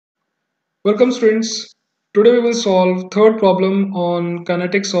Welcome students. Today we will solve third problem on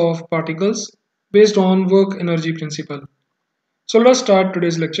kinetics of particles based on work energy principle. So let us start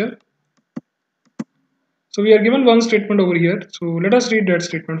today's lecture. So we are given one statement over here. So let us read that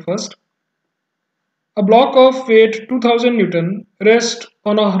statement first. A block of weight 2000 Newton rests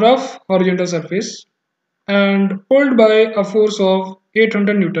on a rough horizontal surface and pulled by a force of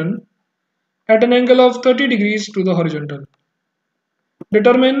 800 Newton at an angle of 30 degrees to the horizontal.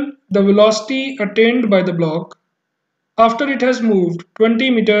 Determine the velocity attained by the block after it has moved 20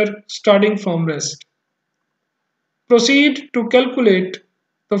 meters starting from rest. Proceed to calculate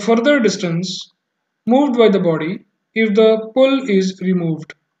the further distance moved by the body if the pull is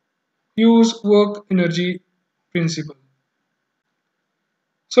removed. Use work energy principle.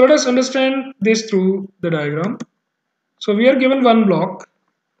 So let us understand this through the diagram. So we are given one block.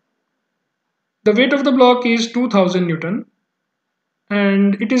 The weight of the block is 2000 Newton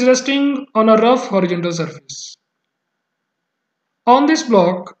and it is resting on a rough horizontal surface. On this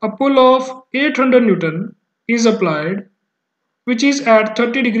block, a pull of 800 Newton is applied, which is at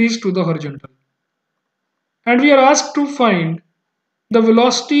 30 degrees to the horizontal. And we are asked to find the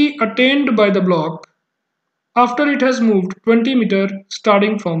velocity attained by the block after it has moved 20 meters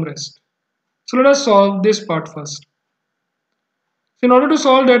starting from rest. So let us solve this part first. So in order to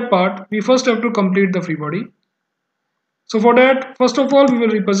solve that part, we first have to complete the free body. So for that, first of all, we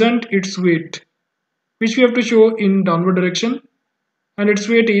will represent its weight, which we have to show in downward direction, and its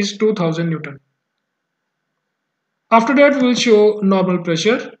weight is 2000 Newton. After that, we will show normal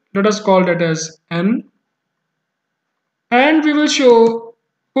pressure. Let us call that as N. And we will show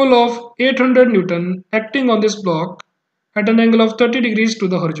pull of 800 Newton acting on this block at an angle of 30 degrees to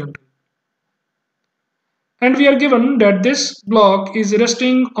the horizontal. And we are given that this block is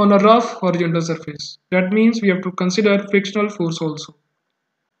resting on a rough horizontal surface. That means we have to consider frictional force also.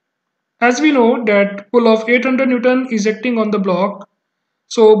 As we know that pull of 800 Newton is acting on the block,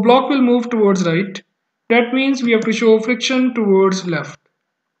 so block will move towards right. That means we have to show friction towards left.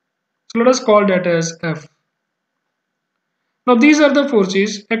 So let us call that as F. Now these are the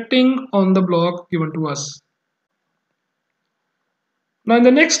forces acting on the block given to us. Now in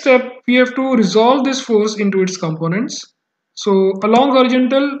the next step, we have to resolve this force into its components. So along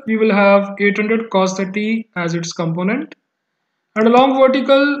horizontal, we will have 800 cos 30 as its component. And along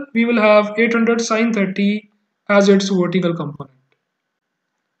vertical, we will have 800 sin 30 as its vertical component.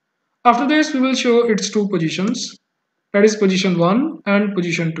 After this, we will show its two positions, that is position 1 and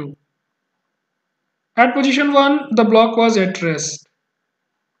position 2. At position 1, the block was at rest.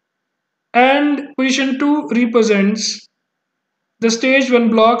 And position 2 represents the stage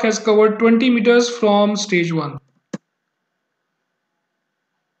when block has covered 20 meters from stage 1.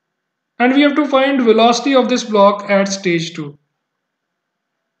 And we have to find velocity of this block at stage 2.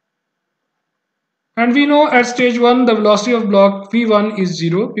 And we know at stage 1 the velocity of block V1 is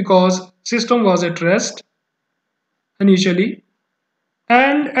 0 because system was at rest initially.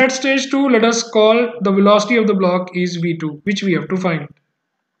 And at stage 2, let us call the velocity of the block is V2, which we have to find.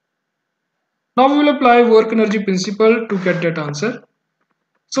 Now we will apply work energy principle to get that answer.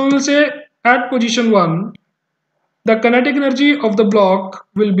 So we will say at position 1, the kinetic energy of the block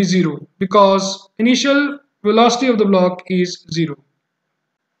will be 0 because initial velocity of the block is 0.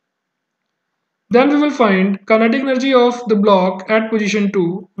 Then we will find kinetic energy of the block at position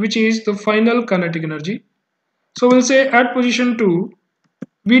 2, which is the final kinetic energy. So we'll say at position 2,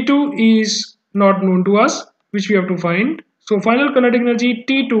 V2 is not known to us, which we have to find. So final kinetic energy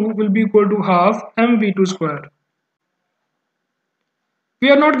T2 will be equal to half mv2 square.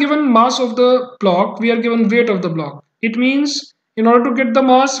 We are not given mass of the block, we are given weight of the block. It means in order to get the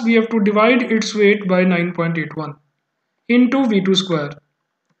mass, we have to divide its weight by 9.81 into V2 square.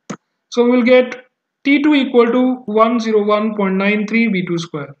 So we will get T2 equal to 101.93 V2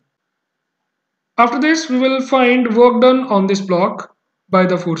 square. After this, we will find work done on this block by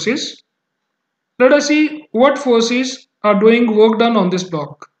the forces. Let us see what forces are doing work done on this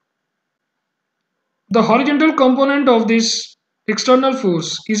block. The horizontal component of this external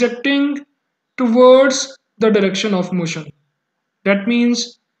force is acting towards the direction of motion. That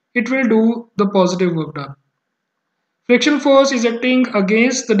means it will do the positive work done. Frictional force is acting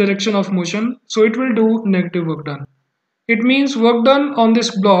against the direction of motion, so it will do negative work done. It means work done on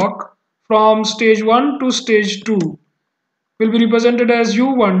this block from stage 1 to stage 2 will be represented as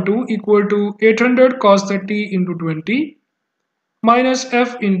U12 equal to 800 cos 30 into 20 minus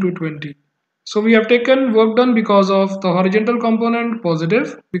F into 20. So we have taken work done because of the horizontal component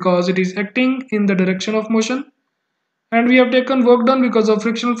positive because it is acting in the direction of motion, and we have taken work done because of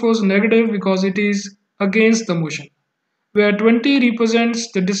frictional force negative because it is against the motion. where 20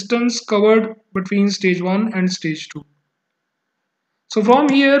 represents the distance covered between stage 1 and stage 2. So from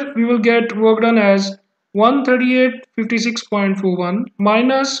here we will get work done as 138.56.41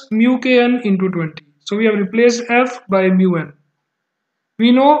 minus mu kn into 20. So we have replaced F by mu n.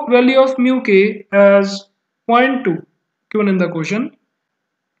 We know value of mu k as 0.2 given in the question,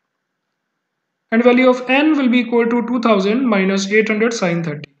 and value of n will be equal to 2000 minus 800 sine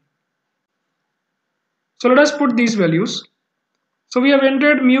 30. So let us put these values. So we have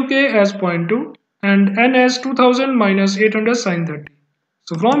entered mu k as 0.2 and n as 2000 minus 800 sine 30.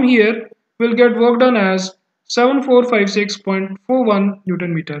 So from here we'll get work done as 7456.41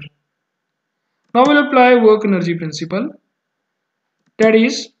 Newton meter. Now we'll apply work energy principle. That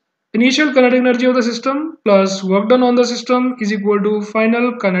is, initial kinetic energy of the system plus work done on the system is equal to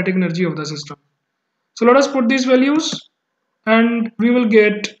final kinetic energy of the system. So let us put these values and we will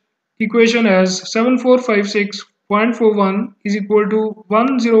get equation as 7456.41 is equal to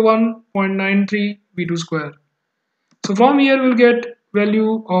 101.93 v2 square. So from here we'll get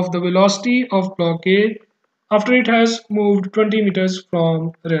value of the velocity of block A after it has moved 20 meters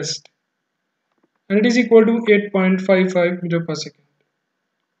from rest, and it is equal to 8.55 meter per second.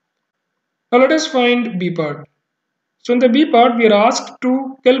 Now let us find B part. So in the B part we are asked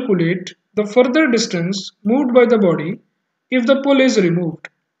to calculate the further distance moved by the body if the pull is removed.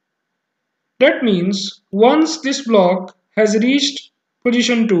 That means once this block has reached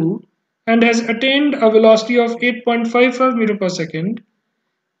position 2 and has attained a velocity of 8.55 meter per second,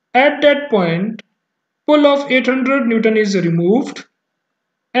 at that point pull of 800 Newton is removed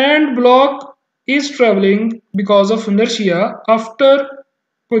and block is traveling because of inertia after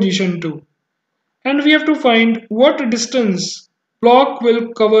position 2. And we have to find what distance block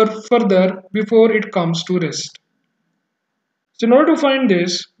will cover further before it comes to rest. So in order to find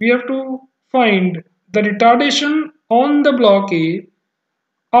this, we have to find the retardation on the block A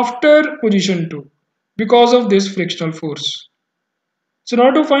after position 2 because of this frictional force. So in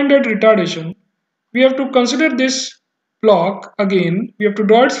order to find that retardation, we have to consider this block again. We have to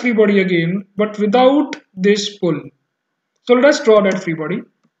draw its free body again, but without this pull. So let us draw that free body.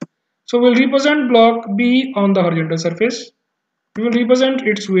 So we'll represent block B on the horizontal surface. We will represent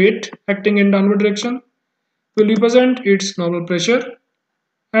its weight acting in downward direction. We'll represent its normal pressure.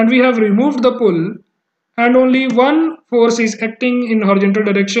 And we have removed the pull, and only one force is acting in horizontal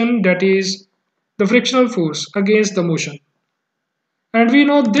direction, that is the frictional force against the motion. And we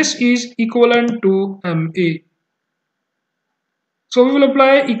know this is equivalent to MA. So we will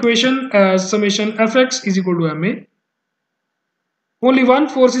apply equation as summation Fx is equal to MA. Only one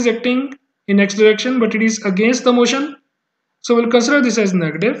force is acting in x direction, but it is against the motion. So we'll consider this as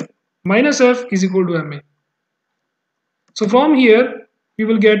negative. Minus F is equal to MA. So from here we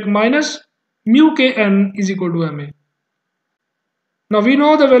will get minus mu kn is equal to MA. Now we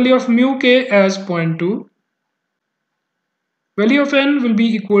know the value of mu k as 0.2. Value of n will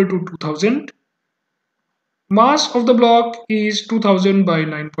be equal to 2000. Mass of the block is 2000 by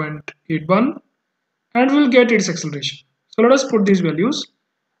 9.81 and we'll get its acceleration. So let us put these values.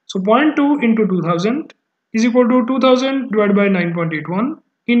 So 0.2 into 2000 is equal to 2000 divided by 9.81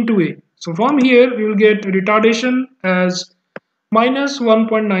 into A. So from here we will get retardation as minus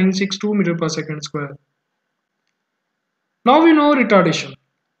 1.962 meter per second square. Now we know retardation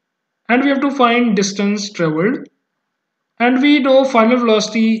and we have to find distance traveled, and we know final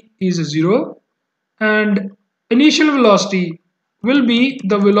velocity is 0 and initial velocity will be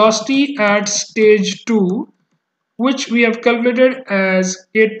the velocity at stage 2, which we have calculated as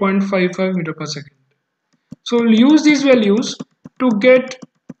 8.55 meter per second. So we'll use these values to get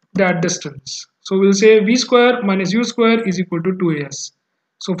that distance. So we'll say v square minus u square is equal to 2as.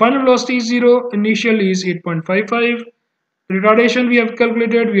 So final velocity is 0, initial is 8.55. Retardation we have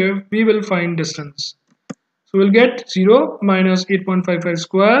calculated, we will find distance. So we'll get 0 minus 8.55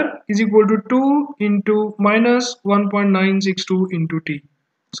 square is equal to 2 into minus 1.962 into t.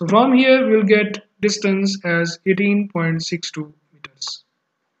 So from here we'll get distance as 18.62 meters.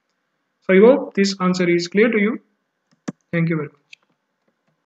 So I hope this answer is clear to you. Thank you very much.